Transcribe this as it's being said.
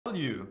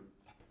W.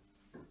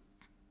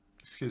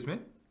 Excuse me.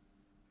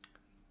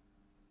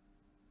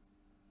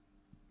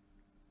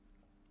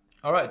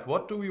 All right,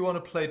 what do we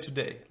want to play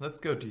today? Let's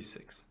go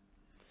d6.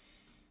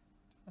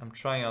 I'm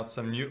trying out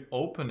some new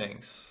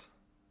openings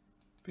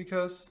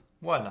because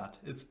why not?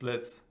 It's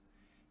Blitz.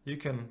 You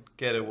can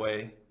get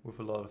away with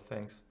a lot of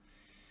things.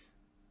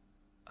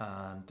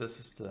 And this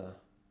is the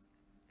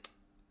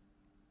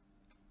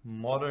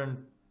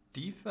modern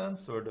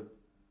defense or the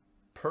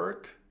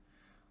perk.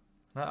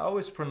 Now, I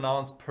always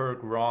pronounce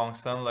perk wrong,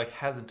 so I'm like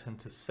hesitant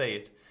to say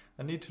it.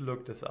 I need to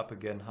look this up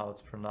again, how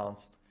it's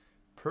pronounced.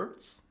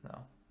 Perks?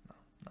 No.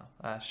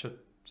 I should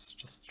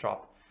just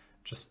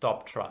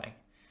stop trying.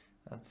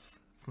 It's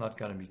not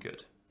gonna be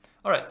good.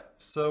 All right,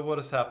 so what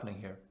is happening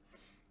here?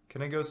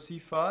 Can I go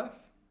c5?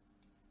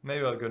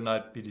 Maybe I'll go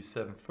knight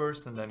bd7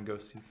 first and then go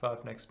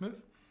c5 next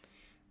move.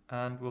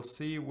 And we'll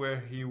see where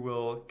he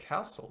will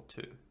castle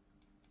to.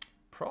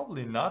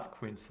 Probably not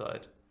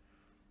queenside.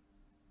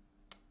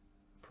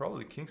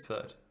 Probably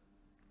kingside.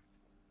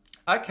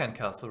 I can't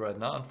castle right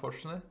now,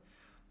 unfortunately,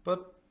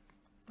 but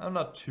I'm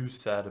not too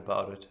sad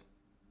about it.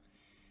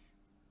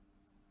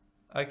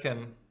 I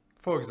can,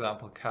 for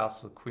example,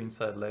 castle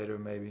queenside later,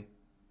 maybe.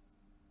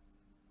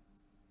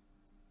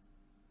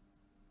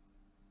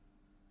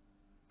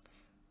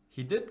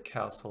 He did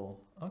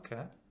castle,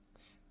 okay.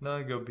 Now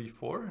I go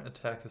b4,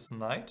 attack his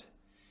knight,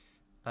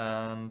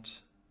 and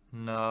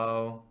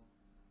now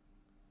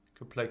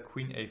could play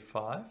queen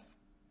a5.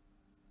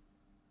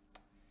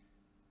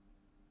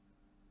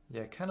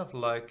 Yeah, kind of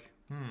like,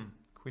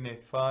 queen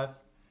a5.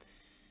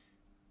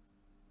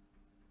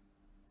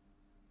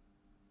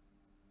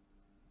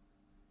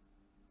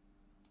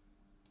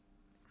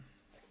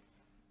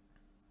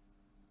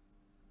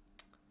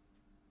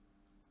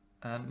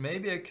 And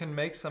maybe I can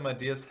make some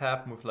ideas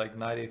happen with like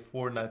knight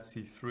a4, knight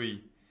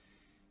c3.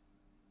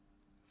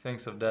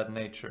 Things of that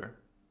nature.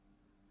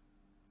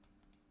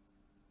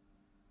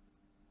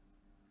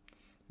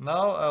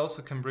 Now I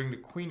also can bring the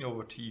queen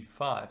over to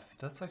e5.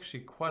 That's actually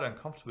quite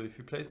uncomfortable. If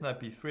he plays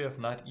knight b3, I have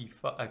knight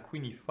e5,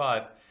 queen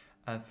e5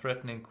 and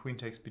threatening queen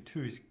takes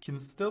b2. He can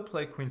still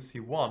play queen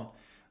c1,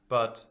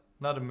 but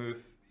not a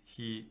move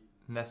he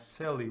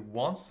necessarily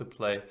wants to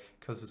play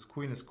because his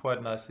queen is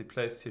quite nicely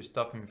placed here,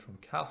 stopping me from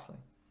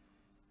castling.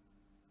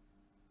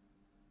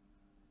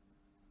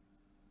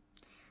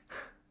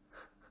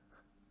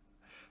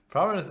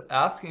 Pravin is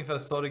asking if I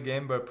saw the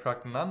game by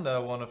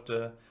Pragnanda, one of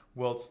the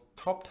world's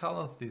top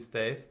talents these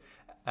days,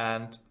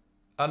 and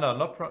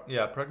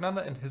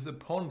Pragnanda and his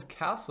opponent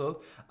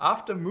castled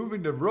after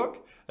moving the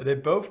rook, and they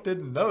both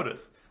didn't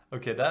notice.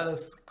 Okay, that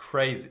is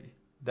crazy.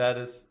 That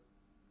is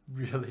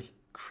really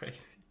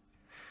crazy.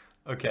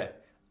 Okay,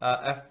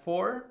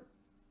 f4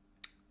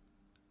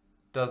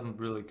 doesn't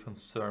really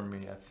concern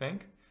me, I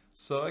think,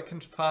 so I can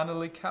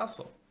finally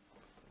castle.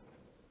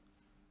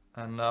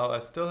 And now I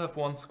still have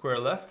one square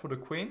left for the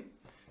queen.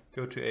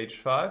 Go to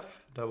h5,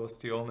 that was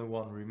the only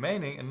one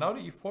remaining. And now the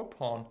e4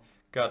 pawn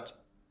got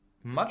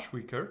much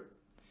weaker.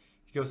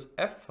 He goes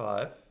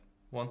f5,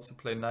 wants to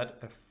play knight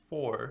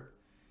f4.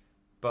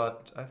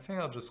 But I think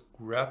I'll just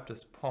grab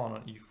this pawn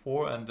on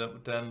e4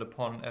 and then the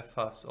pawn on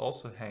f5 is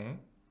also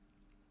hanging.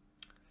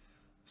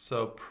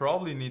 So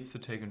probably needs to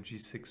take on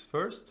g6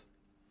 first.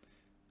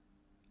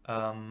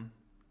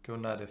 Go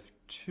knight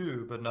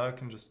f2, but now I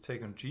can just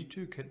take on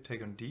g2,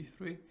 take on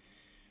d3.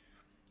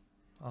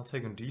 I'll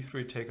take on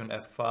d3, take on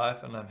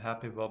f5, and I'm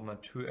happy about my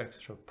 2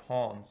 extra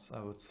pawns,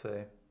 I would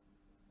say.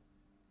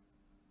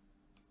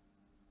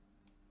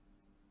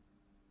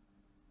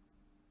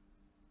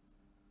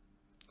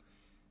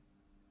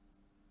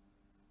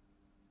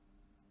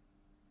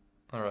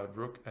 Alright,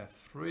 rook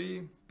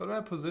f3, but my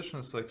position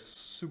is like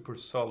super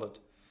solid.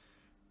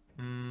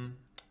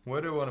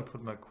 Where do I want to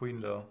put my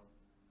queen though?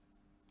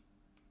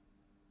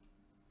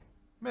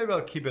 Maybe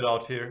I'll keep it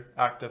out here,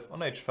 active on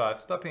h5,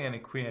 stopping any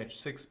queen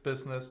h6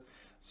 business,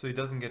 so he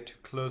doesn't get too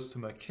close to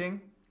my king.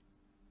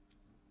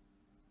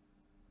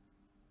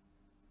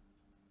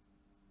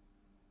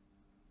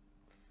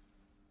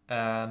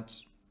 And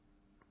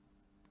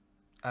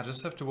I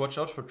just have to watch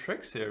out for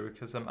tricks here,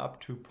 because I'm up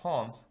 2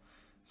 pawns.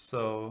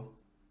 So,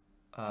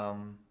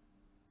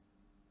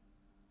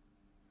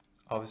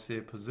 obviously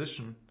a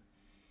position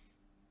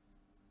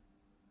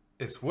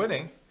is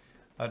winning.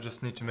 I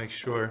just need to make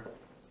sure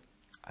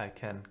I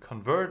can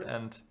convert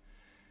and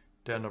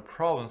there are no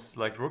problems.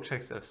 Like rook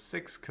takes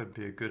f6 could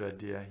be a good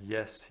idea.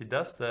 Yes, he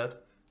does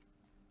that.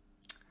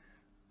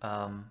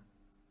 And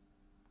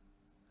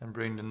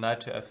bring the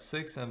knight to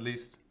f6, and at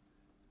least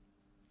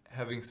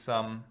having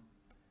some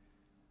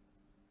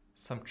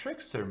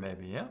tricks there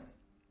maybe, yeah?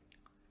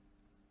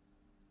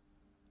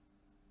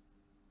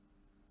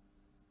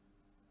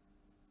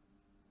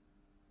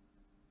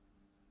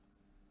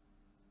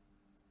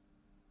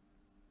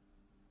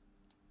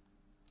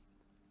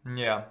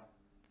 Yeah,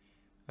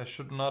 I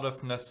should not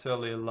have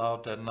necessarily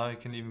allowed that. Now you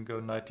can even go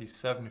knight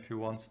d7 if he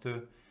wants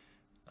to.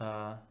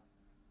 But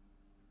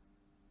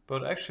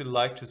I actually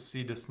like to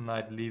see this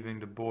knight leaving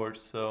the board,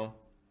 so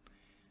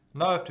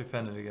now I've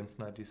defended against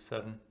knight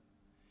d7.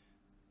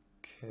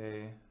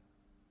 Okay,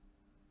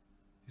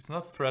 He's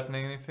not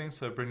threatening anything,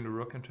 so I bring the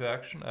rook into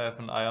action. I have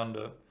an eye on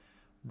the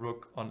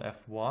rook on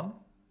f1.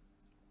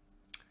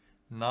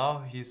 Now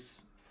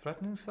he's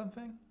threatening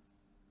something?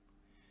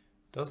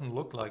 Doesn't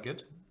look like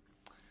it.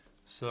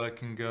 So I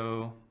can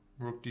go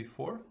rook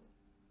d4.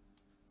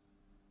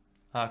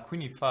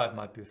 Queen e5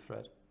 might be a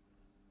threat.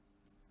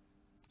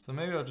 So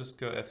maybe I'll just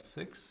go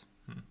f6.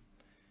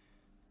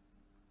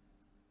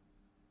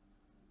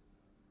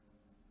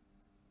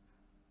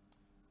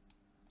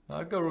 Now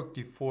I'll go rook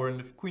d4,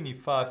 and if queen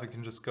e5 I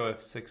can just go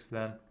f6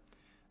 then.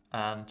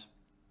 And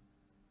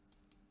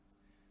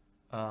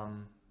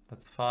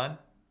that's fine.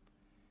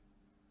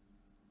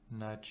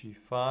 Knight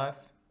g5.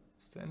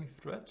 Is there any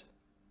threat?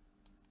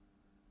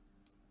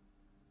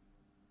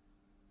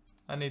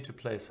 I need to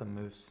play some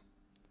moves.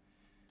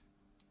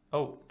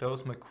 Oh, that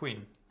was my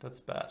queen. That's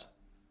bad.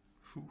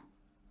 Whew.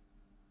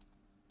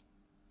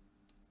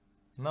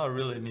 Now I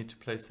really need to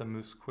play some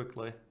moves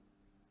quickly.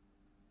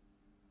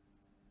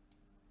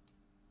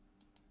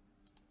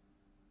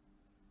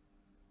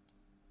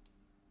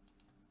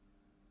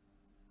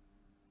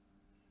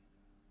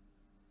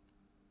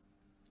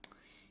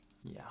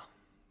 Yeah,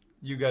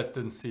 you guys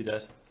didn't see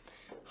that.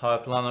 How I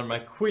planted my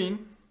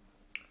queen.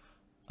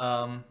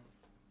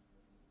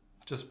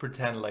 Just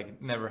pretend like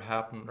it never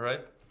happened,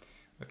 right?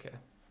 Okay,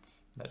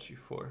 knight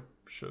g4.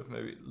 Should have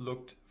maybe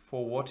looked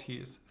for what he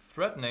is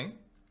threatening.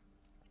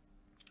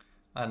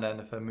 And then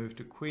if I move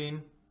the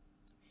queen,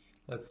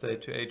 let's say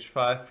to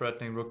h5,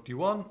 threatening rook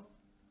d1,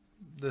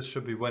 this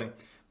should be winning.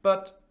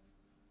 But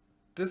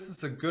this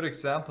is a good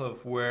example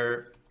of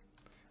where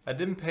I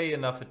didn't pay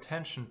enough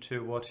attention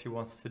to what he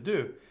wants to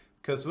do.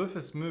 Because with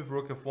his move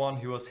rook f1,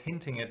 he was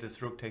hinting at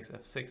this rook takes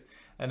f6.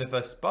 And if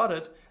I spot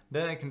it,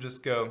 then I can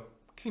just go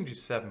king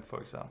g7, for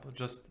example,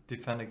 just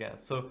defend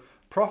against. So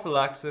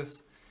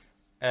prophylaxis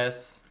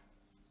is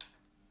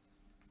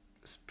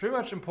pretty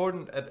much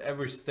important at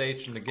every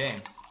stage in the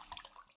game.